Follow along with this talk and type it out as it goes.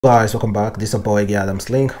Guys, welcome back. This is your boy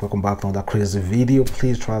Adamslink. Welcome back to another crazy video.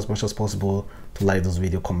 Please try as much as possible to like this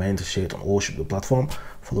video, comment, share it on all social platform.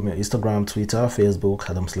 Follow me on Instagram, Twitter, Facebook,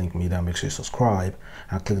 adamslinkmedia. Make sure you subscribe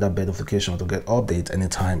and click that bell notification to get updates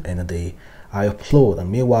anytime, any day I upload.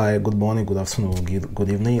 And meanwhile, good morning, good afternoon, good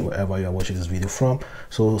evening, wherever you are watching this video from.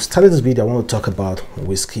 So starting this video, I want to talk about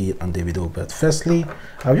Wizkid and Davido. But firstly,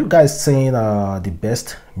 have you guys seen the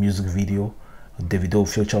best music video,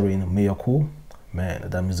 Davido featuring Miracle? Man,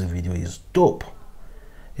 that music video is dope.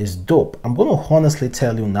 It's dope. I'm going to honestly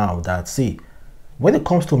tell you now that, see, when it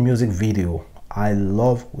comes to music video, I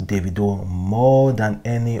love Davido more than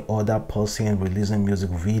any other person releasing music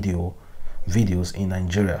videos in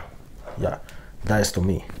Nigeria. Yeah, that is to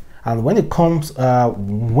me. And when it comes to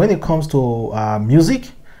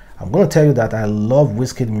music, I'm going to tell you that I love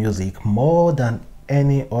Wizkid music more than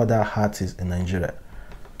any other artist in Nigeria.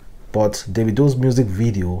 But Davido's music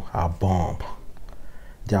video are bomb.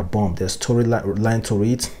 They are bomb. There's storyline to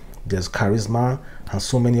it, there's charisma, and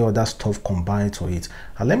so many other stuff combined to it.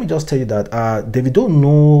 And let me just tell you that Davido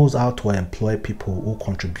knows how to employ people who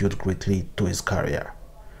contribute greatly to his career.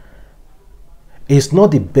 He's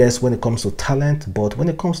not the best when it comes to talent, but when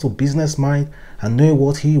it comes to business mind and knowing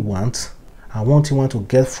what he wants and what he wants to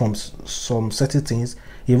get from some certain things,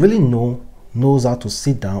 he really knows how to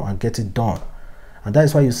sit down and get it done. And that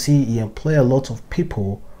is why you see he employs a lot of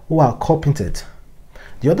people who are competent.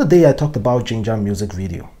 The other day I talked about Ginger music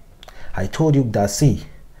video. I told you that, see,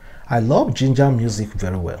 I love Ginger music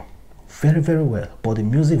very well, very well, but the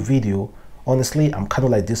music video, honestly, I'm kind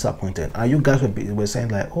of like disappointed. And you guys were saying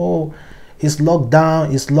like, oh, it's locked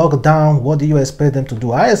down, what do you expect them to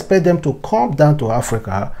do? I expect them to come down to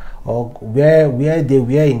Africa or where they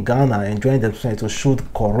were in Ghana enjoying themselves to shoot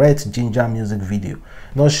correct Ginger music video,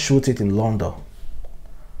 not shoot it in London,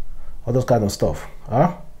 all those kind of stuff.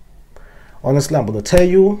 Honestly, I'm going to tell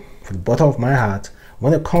you from the bottom of my heart,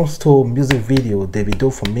 when it comes to music video,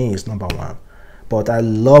 Davido for me is number one. But I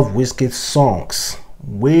love Wizkid's songs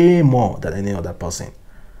way more than any other person.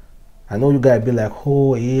 I know you guys be like,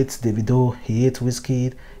 oh, he hates Davido, he hates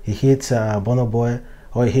Wizkid, he hates Burna Boy,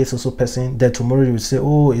 or he hates also person. Then tomorrow you will say,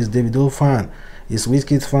 oh, he's Davido fan, he's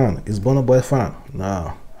Wizkid fan, he's Burna Boy fan.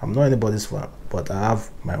 No, I'm not anybody's fan, but I have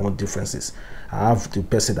my own differences. I have the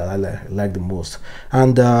person that I like the most.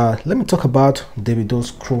 And let me talk about Davido's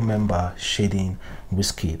crew member shading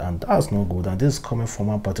Wizkid, and that's not good. And this is coming from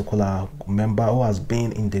a particular member who has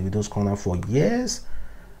been in Davido's corner for years,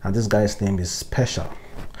 and this guy's name is Special.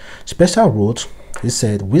 Special wrote, he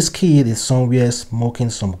said, Wizkid is somewhere smoking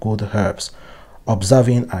some good herbs.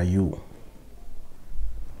 Observing are you?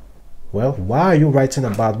 Well, why are you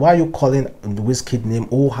calling the Wizkid name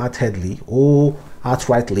wholeheartedly,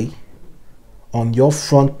 outrightly on your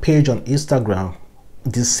front page on Instagram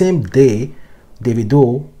the same day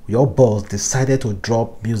Davido, your boss, decided to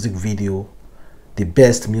drop music video, the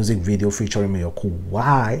best music video featuring Miracle?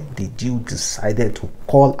 Why did you decide to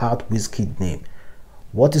call out Wizkid name?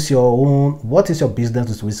 What is your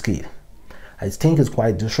business with Wizkid? I think it's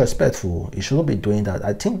quite disrespectful. You shouldn't be doing that.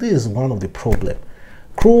 I think this is one of the problem.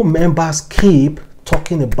 Crew members keep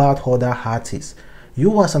talking about other artists.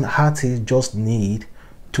 You as an artist just need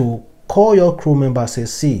to call your crew member and say,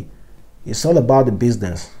 see, it's all about the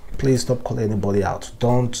business. Please stop calling anybody out.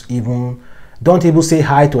 Don't even say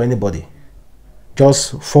hi to anybody.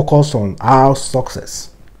 Just focus on our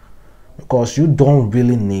success, because you don't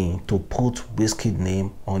really need to put Wizkid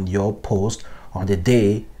name on your post on the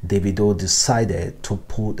day Davido decided to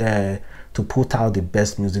put out the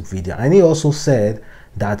best music video. And he also said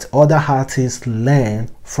that other artists learn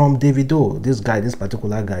from Davido. This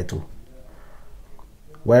particular guy too.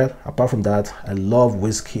 Well, apart from that, I love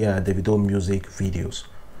Wizkid, Davido music videos.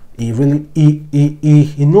 He really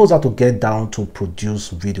he knows how to get down to produce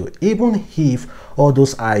video. Even if all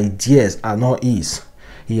those ideas are not his,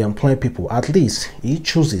 he employs people. At least he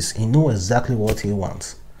chooses. He knows exactly what he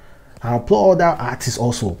wants. I applaud other artists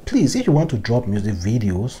also. Please, if you want to drop music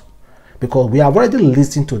videos, because we have already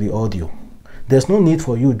listened to the audio, there's no need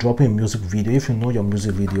for you dropping a music video if you know your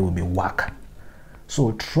music video will be whack.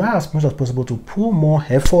 So try as much as possible to put more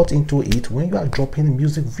effort into it when you are dropping a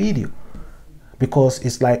music video, because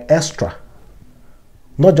it's like extra.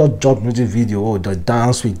 Not just drop music video, oh, the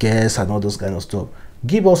dance with guests and all those kind of stuff.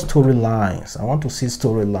 Give us storylines. I want to see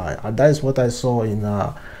storyline, and that is what I saw in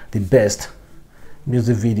the best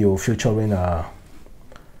music video featuring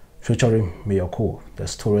Miracle. The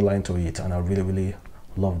storyline to it, and I really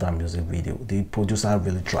love that music video. The producer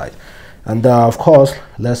really tried. And of course,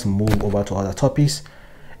 let's move over to other topics.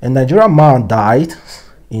 A Nigerian man died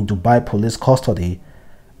in Dubai police custody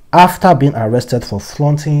after being arrested for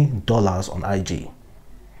flaunting dollars on IG.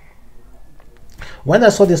 When I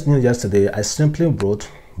saw this news yesterday, I simply wrote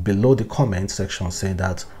below the comment section saying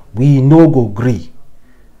that we no go gree.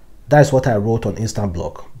 That's what I wrote on Instant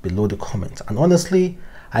Blog below the comment. And honestly,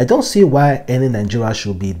 I don't see why any Nigerian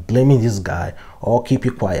should be blaming this guy or keep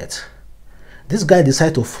it quiet. This guy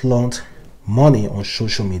decided to flaunt money on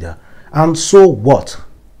social media. And so what?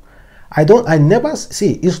 I never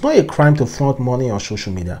see, it's not a crime to flaunt money on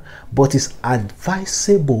social media, but it's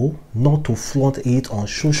advisable not to flaunt it on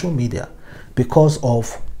social media because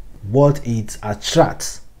of what it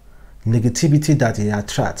attracts, negativity that it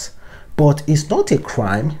attracts. But it's not a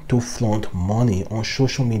crime to flaunt money on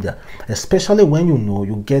social media, especially when you know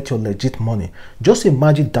you get your legit money. Just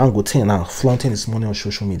imagine Dangote now flaunting his money on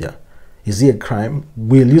social media. Is it a crime?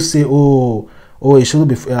 Will you say, oh, it shouldn't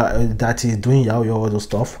be that he's doing all those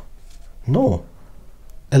stuff? No.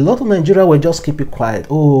 A lot of Nigerians will just keep it quiet.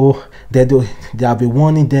 Oh, they have been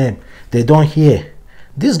warning them. They don't hear.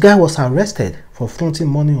 This guy was arrested for flaunting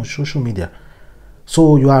money on social media.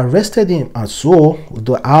 So you arrested him, and so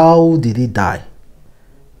how did he die?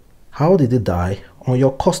 How did he die on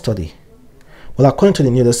your custody? Well, according to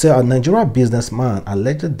the news, they say a Nigerian businessman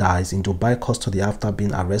allegedly dies in Dubai custody after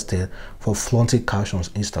being arrested for flaunting cash on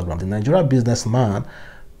Instagram. The Nigerian businessman,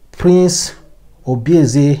 Prince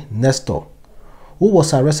Obieze Nestor, who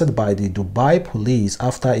was arrested by the Dubai police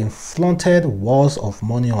after he flaunted walls of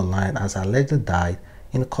money online, has allegedly died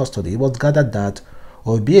in custody. It was gathered that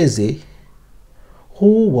Obieze,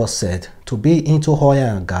 who was said to be into oil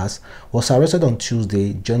and gas, was arrested on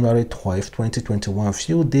Tuesday, January 12, 2021, a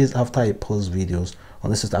few days after he posted videos on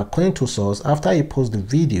this. According to sources, after he posted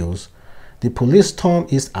the videos, the police stormed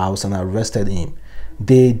his house and arrested him.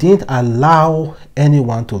 They didn't allow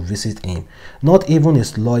anyone to visit him. Not even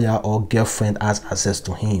his lawyer or girlfriend has access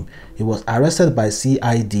to him. He was arrested by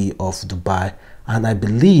CID of Dubai, and I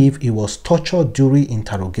believe he was tortured during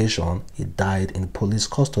interrogation. He died in police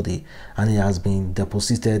custody, and he has been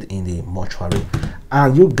deposited in the mortuary.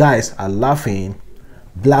 And you guys are laughing,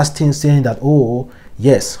 blasting, saying that, oh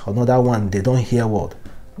yes, another one, they don't hear what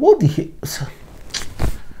the hell?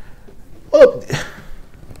 Oh,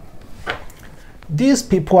 these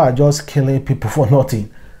people are just killing people for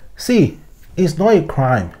nothing. See, it's not a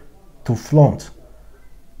crime to flaunt.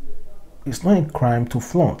 It's not a crime to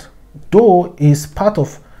flaunt. Though it's part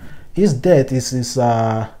of his death,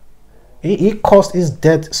 he caused his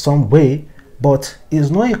death some way, but it's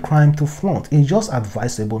not a crime to flaunt. It's just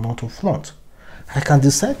advisable not to flaunt. I can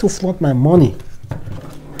decide to flaunt my money.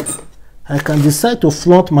 I can decide to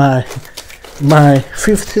flaunt my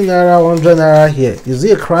 50 naira, 100 naira here. Is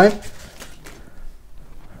it a crime?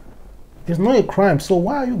 It's not a crime. So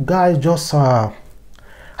why are you guys just I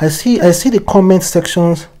see the comment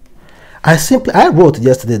sections. I wrote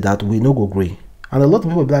yesterday that we no go agree, and a lot of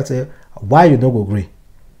people be like, say, why you no go agree?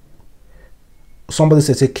 Somebody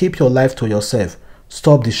says, keep your life to yourself,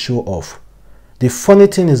 stop the show off. The funny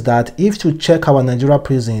thing is that if you check our Nigeria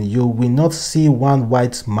prison, you will not see one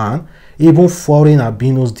white man, even foreign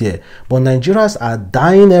albinos there. But Nigerians are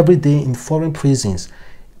dying every day in foreign prisons.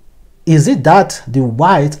 Is it that the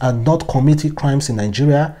whites are not committing crimes in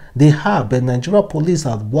Nigeria? They have, but Nigeria police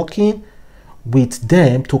are working with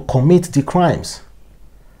them to commit the crimes.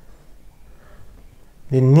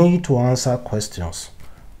 They need to answer questions.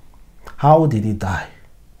 How did he die?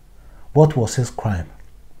 What was his crime?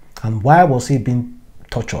 And why was he being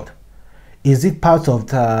tortured? Is it part of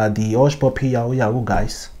the Hush Puppy Yahoo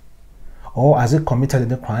guys? Or has he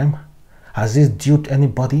committed any crime? Has he duped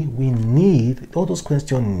anybody? We need, all those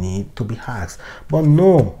questions need to be asked. But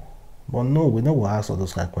no, we don't ask all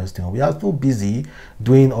those kind of questions. We are too busy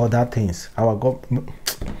doing other things. Our government.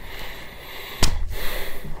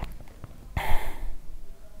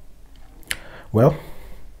 Well,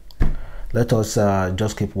 let us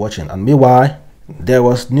just keep watching. And meanwhile, there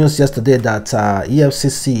was news yesterday that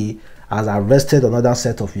EFCC has arrested another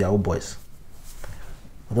set of Yahoo boys.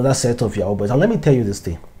 Another set of Yahoo boys. And let me tell you this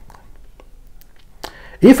thing.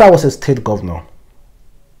 If I was a state governor,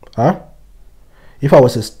 if I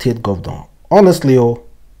was a state governor, honestly,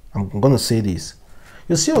 I'm going to say this.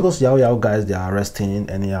 You see all those Yahoo guys they are arresting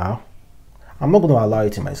anyhow? I'm not going to allow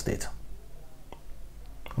it in my state.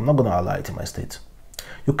 I'm not going to allow it in my state.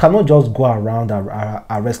 You cannot just go around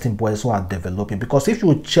arresting boys who are developing. Because if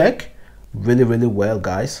you check really, really well,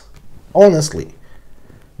 guys, honestly,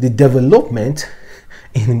 the development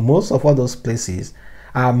in most of all those places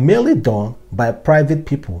are mainly done by private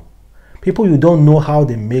people. People you don't know how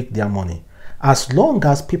they make their money. As long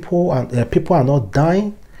as people are not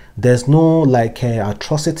dying, There's no like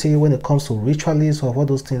atrocity when it comes to ritualists or all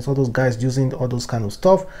those things, all those guys using all those kind of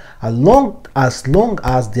stuff. As long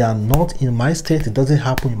as they are not in my state, it doesn't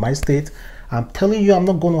happen in my state. I'm telling you, I'm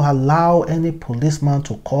not going to allow any policeman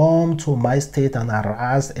to come to my state and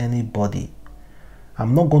harass anybody.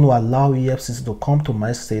 I'm not going to allow EFCC to come to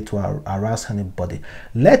my state to harass anybody.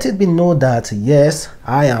 Let it be known that, yes,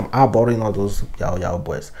 I am harboring all those Yahoo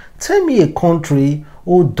boys. Tell me a country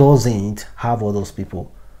who doesn't have all those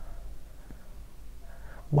people.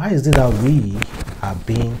 Why is it that we are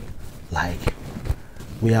being like,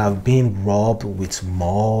 we have been robbed with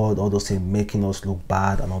mud, all those things, making us look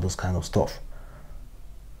bad and all those kind of stuff?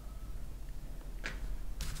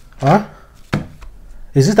 Huh?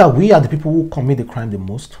 Is it that we are the people who commit the crime the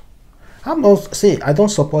most? I'm not saying I don't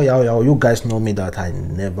support Yahoo. You guys know me that I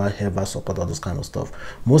never ever support all those kind of stuff.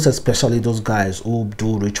 Most especially those guys who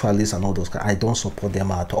do ritualists and all those guys. I don't support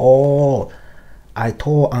them at all.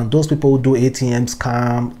 And those people who do ATM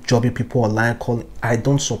scam, jobbing people online, calling, I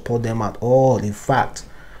don't support them at all. In fact,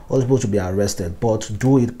 all those people should be arrested, but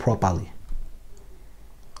do it properly.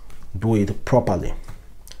 Do it properly.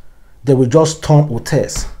 They will just storm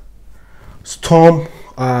hotels, storm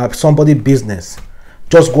somebody business,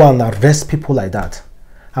 just go and arrest people like that,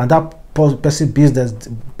 and that person business,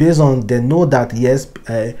 based on they know that yes,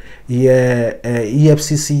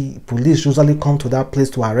 EFCC police usually come to that place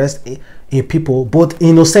to arrest people, both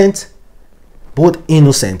innocent,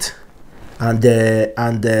 and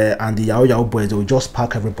the Yahoo boys. They will just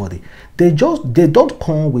pack everybody. They don't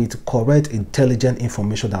come with correct, intelligent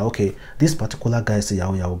information that okay, this particular guy is a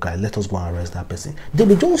Yahoo guy, let us go and arrest that person. They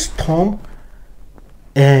will just storm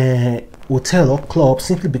a hotel or club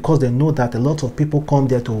simply because they know that a lot of people come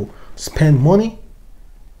there to spend money.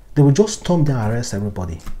 They will just storm there and arrest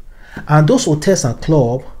everybody. And those hotels and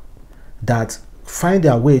clubs that find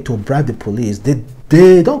their way to bribe the police, they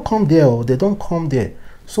don't come there, or they don't come there.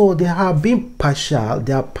 So they have been partial,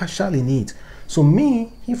 they are partial in it. So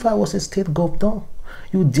me, if I was a state governor,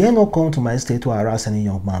 you dare not come to my state to harass any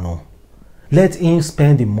young man. No. Let him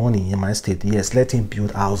spend the money in my state, yes, let him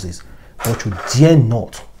build houses, but you dare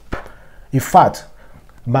not. In fact,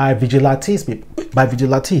 by vigilante,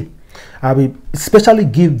 I will especially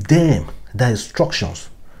give them the instructions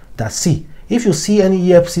that, see, if you see any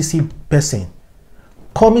EFCC person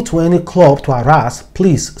coming to any club to harass,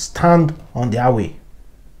 please stand on their way.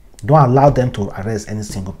 Don't allow them to arrest any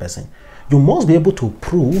single person. You must be able to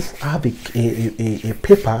prove, have a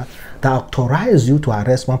paper that authorizes you to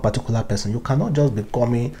arrest one particular person. You cannot just be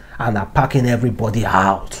coming and packing everybody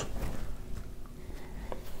out.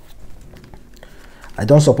 I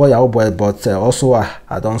don't support Yahoo boys, but also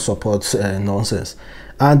I don't support nonsense.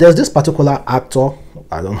 And there's this particular actor,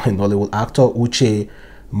 I don't know, in Hollywood, actor Uche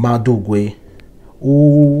Madugwe,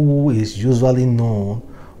 who is usually known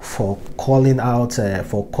for calling out,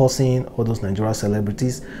 for cursing all those Nigerian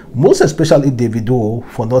celebrities, most especially Davido,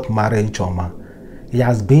 for not marrying Choma. He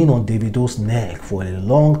has been on Davido's neck for a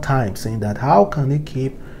long time, saying that how can he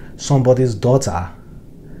keep somebody's daughter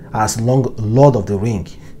as Lord of the Ring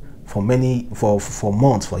for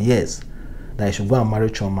months, for years, that he should go and marry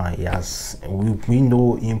Choma. We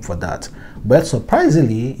know him for that. But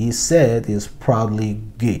surprisingly, he said he's proudly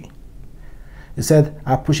gay. He said,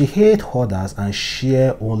 appreciate others and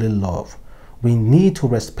share only love. We need to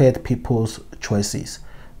respect people's choices,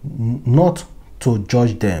 not to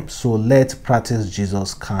judge them. So let's practice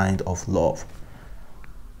Jesus' kind of love.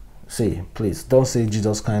 See, please, don't say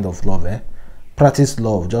Jesus' kind of love, eh? Practice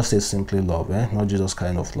love, just say simply love, eh? Not Jesus'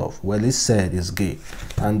 kind of love. Well, he said it's gay.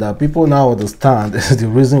 And people now understand the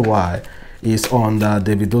reason why it's on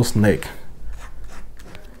Davido's neck.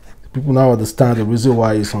 People now understand the reason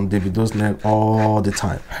why it's on Davido's neck all the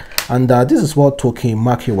time. And this is what Toki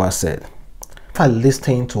Makiwa said. If I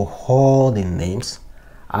listen to all the names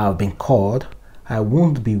I've been called, I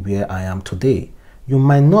won't be where I am today. You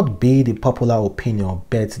might not be the popular opinion,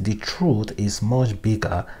 but the truth is much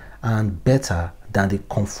bigger and better than the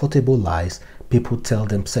comfortable lies people tell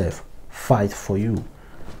themselves. Fight for you.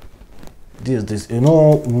 This, you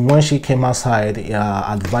know, when she came outside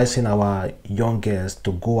advising our young girls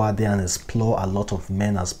to go out there and explore a lot of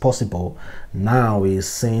men as possible, now is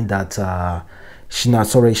saying that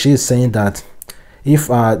she's saying that if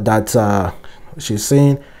she's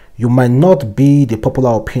saying you might not be the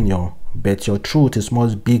popular opinion, but your truth is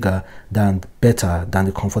much bigger than better than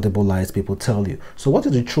the comfortable lies people tell you. So what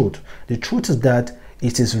is the truth? The truth is that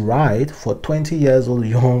it is right for 20 years old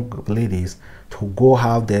young ladies to go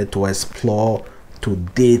out there to explore, to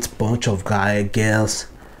date bunch of girls.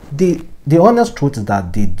 The honest truth is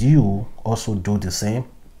that, did you also do the same?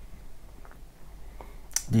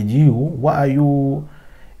 Did you? Why are you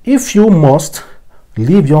If you must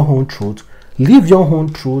live your own truth, live your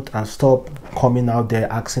own truth and stop coming out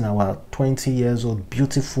there asking our 20 years old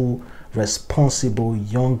beautiful responsible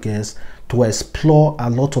young girls to explore a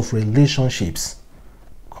lot of relationships.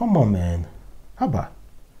 Come on, man. How about?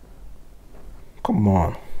 Come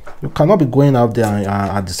on. You cannot be going out there and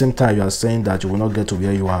at the same time you are saying that you will not get to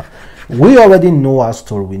where you are. We already know her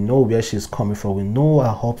story. We know where she's coming from. We know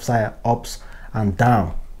her ups and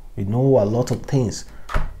downs. We know a lot of things.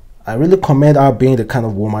 I really commend her being the kind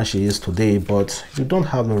of woman she is today, but you don't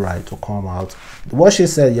have the right to come out. What she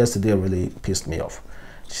said yesterday really pissed me off.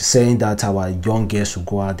 She's saying that our young girls should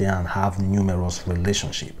go out there and have numerous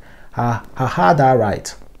relationships. I had that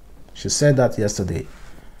right. She said that yesterday.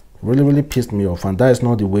 Really pissed me off, and that is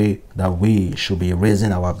not the way that we should be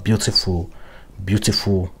raising our beautiful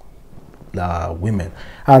women.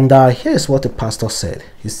 And here's what the pastor said.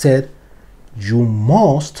 He said, you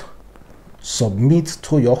must submit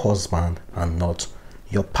to your husband and not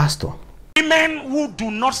your pastor. Women who do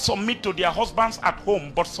not submit to their husbands at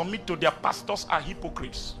home but submit to their pastors are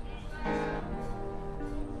hypocrites.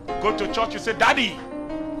 Go to church, you say, daddy,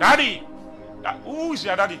 who is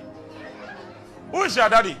your daddy? Who is your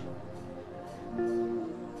daddy?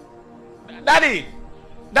 Daddy.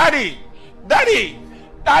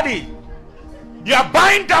 You are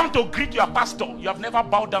bowing down to greet your pastor. You have never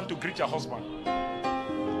bowed down to greet your husband.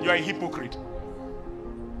 You are a hypocrite.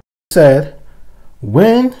 He said,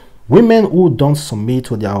 when women who don't submit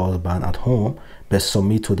to their husband at home but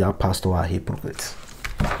submit to their pastor are hypocrites.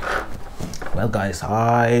 Well, guys,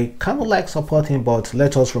 I kind of like supporting, but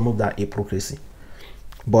let us remove that hypocrisy.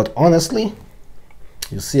 But honestly,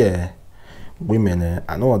 you see, women,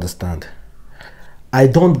 I don't understand. I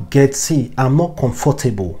don't get, see, I'm not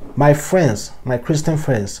comfortable. My friends, my Christian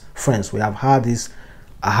friends, we have had this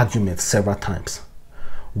argument several times.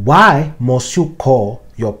 Why must you call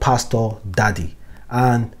your pastor daddy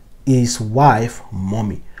and his wife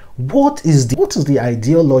mommy? What is the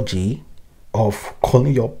ideology of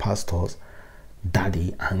calling your pastors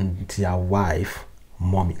daddy and their wife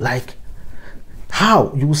mommy? Like,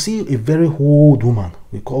 how you see a very old woman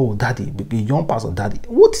we call daddy, a young pastor daddy?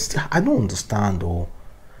 What is that? I don't understand though.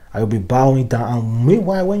 I will be bowing down, and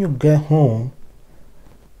meanwhile when you get home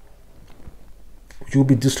you'll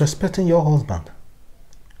be disrespecting your husband.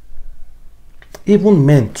 Even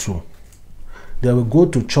men too, they will go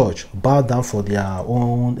to church, bow down for their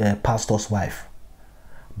own pastor's wife,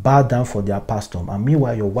 bow down for their pastor, and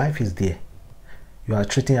meanwhile your wife is there. You are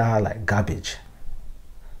treating her like garbage.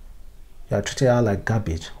 You are treating her like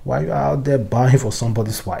garbage while you are out there buying for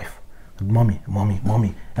somebody's wife. Mommy,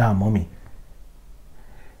 yeah, mommy.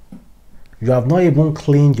 You have not even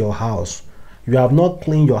cleaned your house. You have not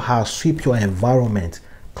cleaned your house, sweep your environment,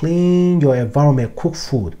 clean your environment, cook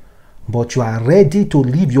food, but you are ready to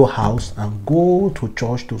leave your house and go to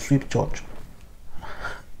church to sweep church.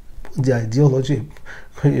 The ideology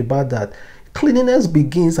about that. Cleanliness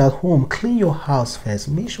begins at home. Clean your house first.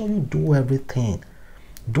 Make sure you do everything.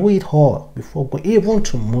 Do it all before going, even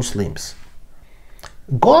to Muslims.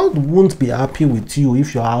 God won't be happy with you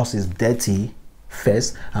if your house is dirty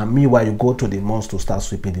first, and meanwhile you go to the mosque to start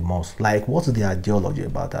sweeping the mosque. Like, what's the ideology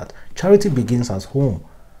about that? Charity begins at home.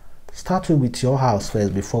 Start with your house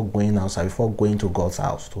first before going outside, before going to God's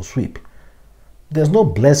house to sweep. There's no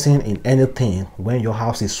blessing in anything when your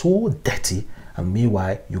house is so dirty and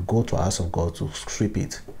meanwhile you go to the house of God to sweep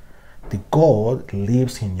it. The God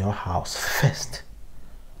lives in your house first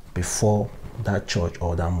before that church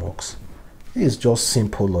or that mosque. It's just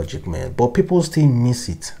simple logic, man. But people still miss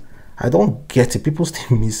it. I don't get it. People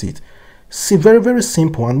still miss it. See, very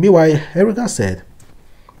simple. And meanwhile, Erica said,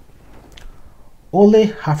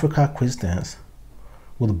 only African Christians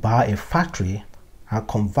would buy a factory and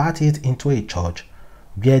convert it into a church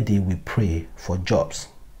where they will pray for jobs.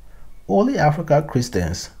 Only African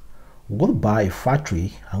Christians would buy a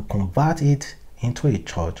factory and convert it into a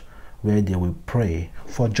church where they will pray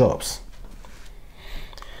for jobs.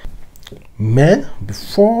 Men,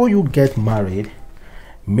 before you get married,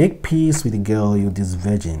 make peace with the girl you this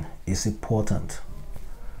virgin. Is important.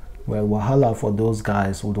 Well, wahala for those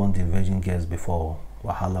guys who don't the virgin girls before.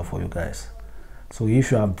 Wahala for you guys. So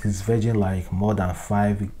if you have this virgin like more than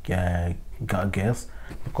 5 girls,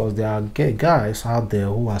 because there are guys out there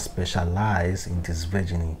who are specialized in this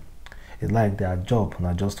virginity. It's like their job,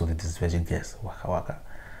 not just to the this virgin girls. Waka waka.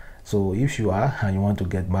 So if you are and you want to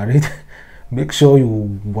get married, make sure you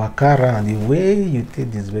walk around the way you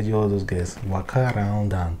take this virgin, all those girls, walk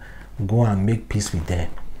around and go and make peace with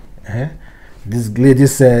them. This lady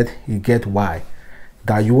said, you get why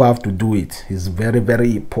that you have to do it. It's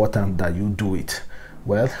very important that you do it.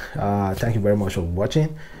 Well, thank you very much for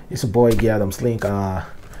watching. It's your boy Adamslink.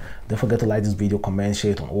 Don't forget to like this video, comment,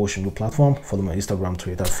 share it on all social media platforms. Follow my Instagram,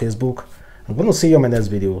 Twitter, Facebook. I'm going to see you on my next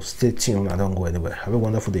video. Stay tuned and don't go anywhere. Have a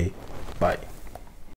wonderful day. Bye.